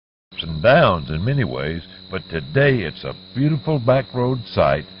and downs in many ways, but today it's a beautiful backroad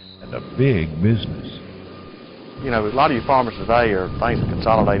site and a big business. You know, a lot of you farmers today are things are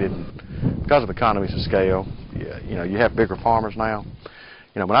consolidated because of economies of scale. You know, you have bigger farmers now.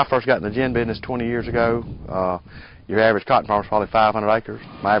 You know, when I first got in the gin business 20 years ago, your average cotton farmer is probably 500 acres.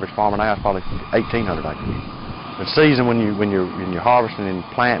 My average farmer now is probably 1,800 acres. The season when you're harvesting and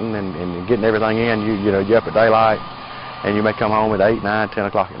planting and getting everything in, you know, you're up at daylight, and you may come home at 8, 9, 10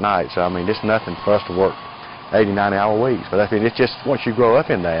 o'clock at night. So I mean, it's nothing for us to work 80, 90-hour weeks. But I mean, it's just once you grow up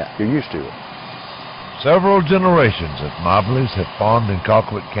in that, you're used to it. Several generations of Mobleys have farmed in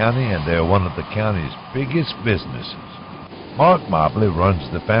Colquitt County, and they're one of the county's biggest businesses. Mark Mobley runs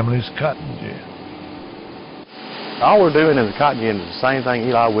the family's cotton gin. All we're doing in the cotton gin is the same thing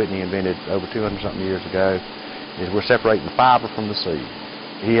Eli Whitney invented over 200-something years ago, is we're separating the fiber from the seed.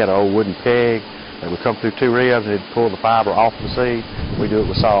 He had an old wooden peg that would come through 2 ribs and it'd pull the fiber off the seed. We do it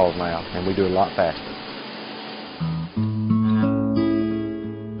with saws now, and we do it a lot faster.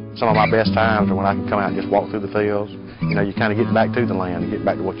 Some of my best times are when I can come out and just walk through the fields. You know, you kind of get back to the land and get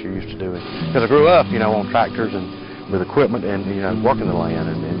back to what you're used to doing. Because I grew up, you know, on tractors and with equipment and, you know, working the land,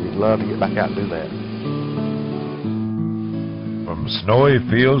 and you'd love to get back out and do that. From snowy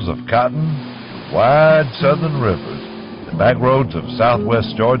fields of cotton to wide southern rivers, the backroads of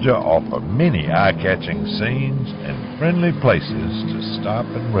southwest Georgia offer many eye-catching scenes and friendly places to stop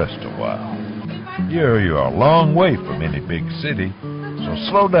and rest a while. Here you are a long way from any big city, so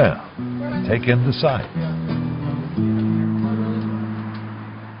slow down and take in the sights.